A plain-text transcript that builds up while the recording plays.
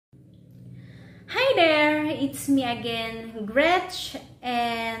Hi there! It's me again, Gretch,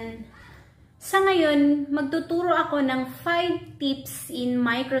 and sa ngayon, magtuturo ako ng 5 tips in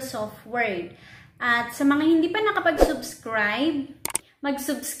Microsoft Word. At sa mga hindi pa nakapag-subscribe,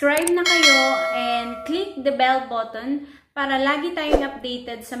 mag-subscribe na kayo and click the bell button para lagi tayong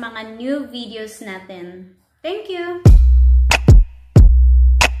updated sa mga new videos natin. Thank you!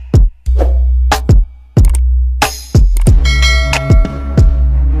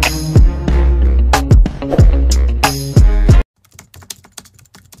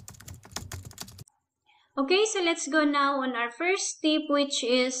 Okay, so let's go now on our first tip, which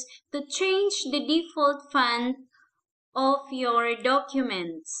is to change the default font of your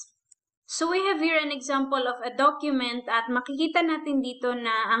documents. So we have here an example of a document at makikita natin dito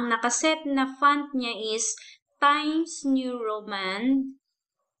na ang nakaset na font niya is Times New Roman.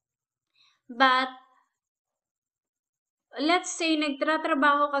 But let's say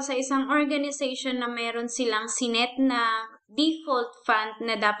nagtratrabaho ka sa isang organization na meron silang sinet na default font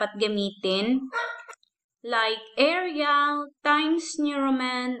na dapat gamitin, like Arial, Times New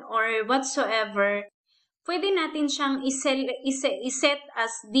Roman, or whatsoever, pwede natin siyang iset as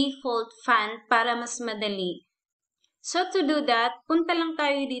default font para mas madali. So to do that, punta lang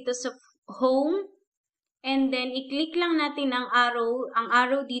tayo dito sa Home, and then i-click lang natin ang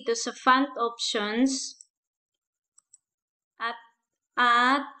arrow dito sa Font Options,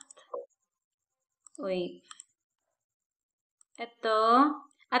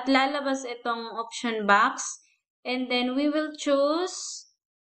 at lalabas itong option box, and then we will choose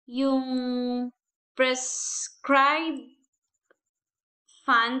yung prescribed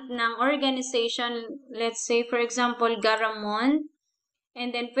font ng organization, let's say for example Garamond,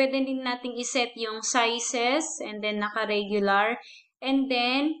 and then pwede din nating iset yung sizes, and then naka-regular, and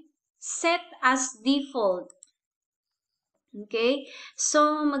then set as default. Okay,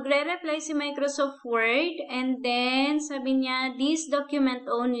 so magre-reply si Microsoft Word, and then sabi niya, this document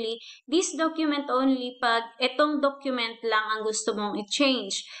only pag itong document lang ang gusto mong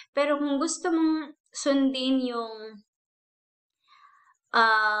i-change. Pero kung gusto mong sundin yung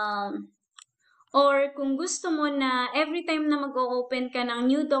or kung gusto mo na every time na mag-o-open ka ng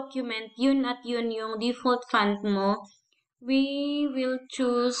new document, yun at yun yung default font mo, we will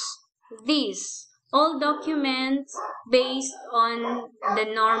choose this. All documents based on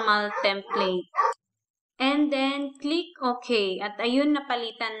the normal template. And then, click OK. At ayun,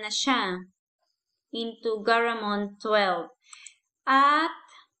 napalitan na siya into Garamond 12. At,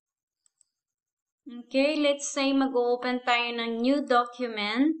 okay, let's say mag-open tayo ng new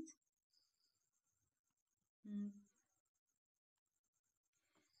document.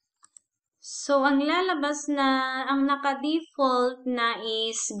 So, ang lalabas na, ang naka-default na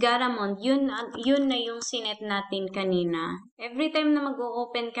is Garamond. Yun na yung sinet natin kanina. Every time na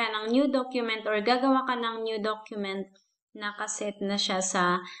mag-o-open ka ng new document or gagawa ka ng new document, nakaset na siya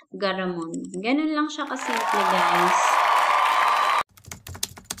sa Garamond. Ganun lang siya kasimple, guys.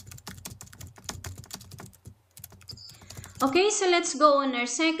 Okay, so let's go on our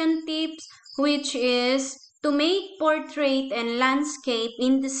second tips, which is to make portrait and landscape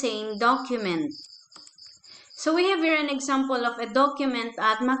in the same document. So we have here an example of a document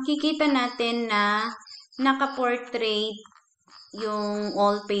at makikita natin na naka-portrait yung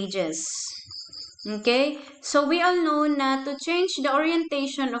all pages. Okay? So we all know na to change the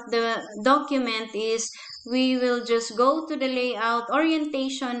orientation of the document is we will just go to the layout,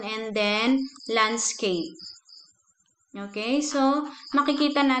 orientation, and then landscape. Okay, so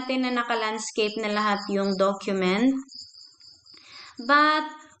makikita natin na naka-landscape na lahat yung document. But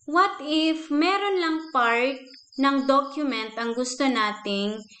what if meron lang part ng document ang gusto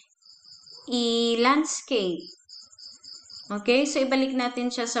nating i-landscape? Okay, so ibalik natin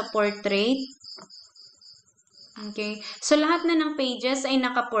siya sa portrait. Okay, so lahat na ng pages ay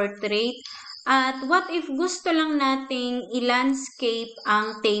naka-portrait. At what if gusto lang nating i-landscape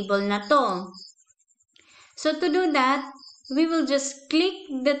ang table na to? So, to do that, we will just click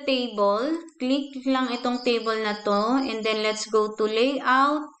the table. Click lang itong table na to. And then, let's go to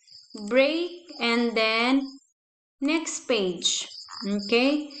Layout, Break, and then, Next Page.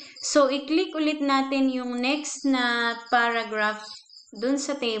 Okay? So, i-click ulit natin yung next na paragraph dun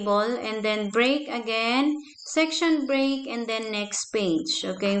sa table. And then, Break again, Section Break, and then Next Page.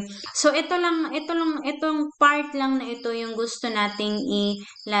 Okay? So, itong part lang na ito yung gusto nating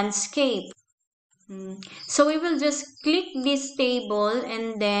i-landscape. So we will just click this table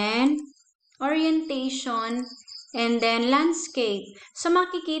and then orientation and then landscape. So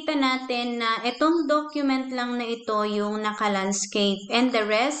makikita natin na itong document lang na ito yung naka-landscape and the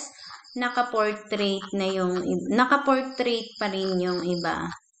rest naka-portrait na yung naka-portrait pa rin yung iba.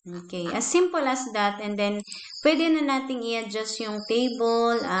 Okay, as simple as that. And then, pwede na nating i-adjust yung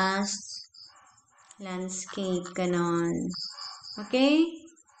table as landscape, ganon. Okay?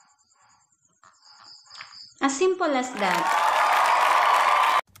 As simple as that.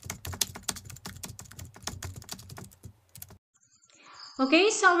 Okay,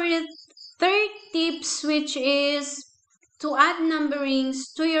 so our third tips, which is to add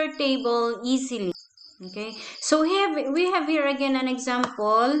numberings to your table easily. Okay, so we have here again an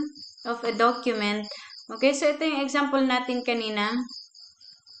example of a document. Okay, so ito yung example natin kanina.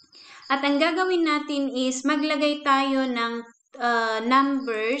 At ang gagawin natin is maglagay tayo ng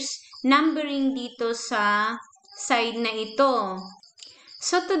numbering dito sa side na ito.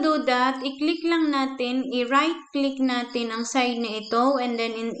 So to do that, i-click lang natin, i-right click natin ang side na ito and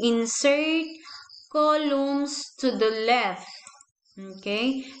then insert columns to the left.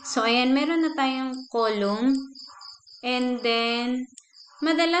 Okay? So, ayan, meron na tayong column. And then,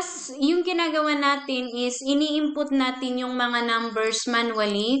 madalas, yung ginagawa natin is, ini-input natin yung mga numbers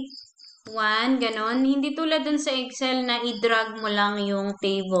manually. 1, ganon. Hindi tulad dun sa Excel na i-drag mo lang yung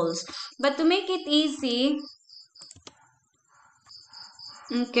tables. But to make it easy,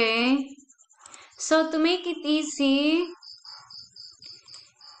 okay? So, to make it easy,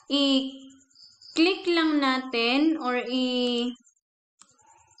 i-click lang natin or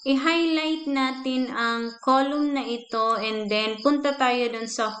i-highlight natin ang column na ito and then punta tayo dun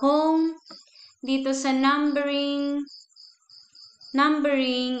sa home, dito sa numbering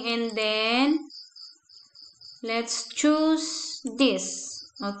and then let's choose this.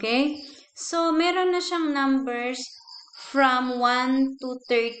 Okay? So, meron na siyang numbers from 1 to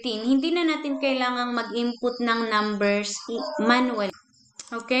 13. Hindi na natin kailangang mag-input ng numbers manually.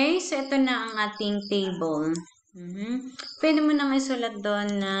 Okay? So, ito na ang ating table. Pwede mo nang isulat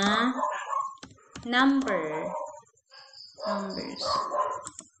doon na numbers.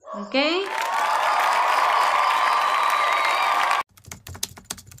 Okay?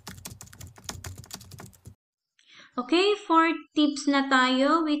 Okay, 4 tips na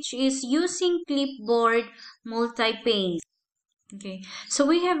tayo, which is using clipboard multi-page. Okay, so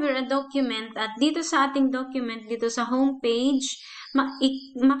we have here a document at dito sa ating document, dito sa home page,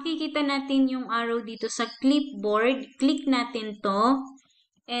 makikita natin yung arrow dito sa clipboard. Click natin to.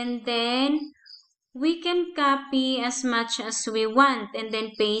 And then, we can copy as much as we want and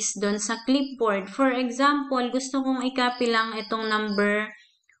then paste doon sa clipboard. For example, gusto kong i-copy lang itong number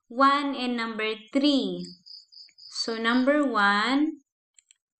 1 and number 3. So, number 1,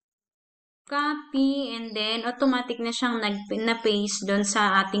 copy, and then automatic na siyang na-paste doon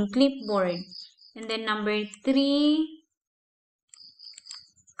sa ating clipboard. And then number 3,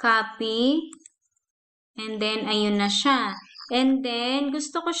 copy, and then ayun na siya. And then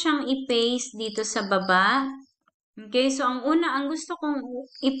gusto ko siyang i-paste dito sa baba. Okay, so ang gusto kong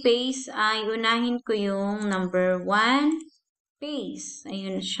i-paste ay unahin ko yung number 1, paste.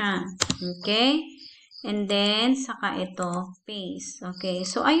 Ayun siya. Okay? And then saka ito, paste. Okay,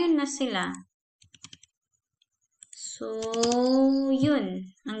 so ayun na sila. So,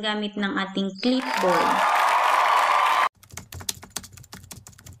 yun ang gamit ng ating clipboard.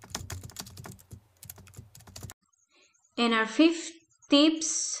 And our 5th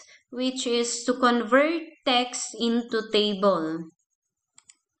tips, which is to convert text into table.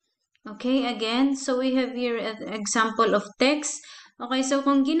 Okay, again, so we have here an example of text. Okay, so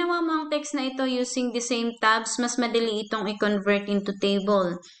kung ginawa mo ang text na ito using the same tabs, mas madali itong i-convert into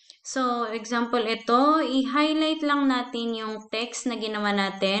table. So, example ito, i-highlight lang natin yung text na ginawa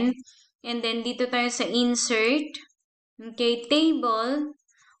natin. And then, dito tayo sa insert. Okay, table.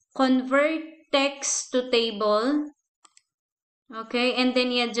 Convert text to table. Okay, and then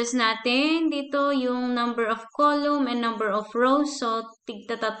i-adjust natin dito yung number of column and number of rows. So,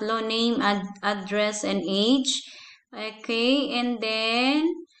 tigta-tatlo, name, address, and age. Okay, and then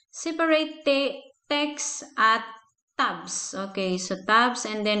separate text at tabs. Okay, so tabs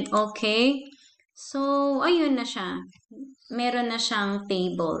and then okay. So, ayun na siya. Meron na siyang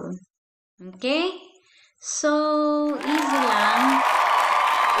table. Okay? So, easy lang.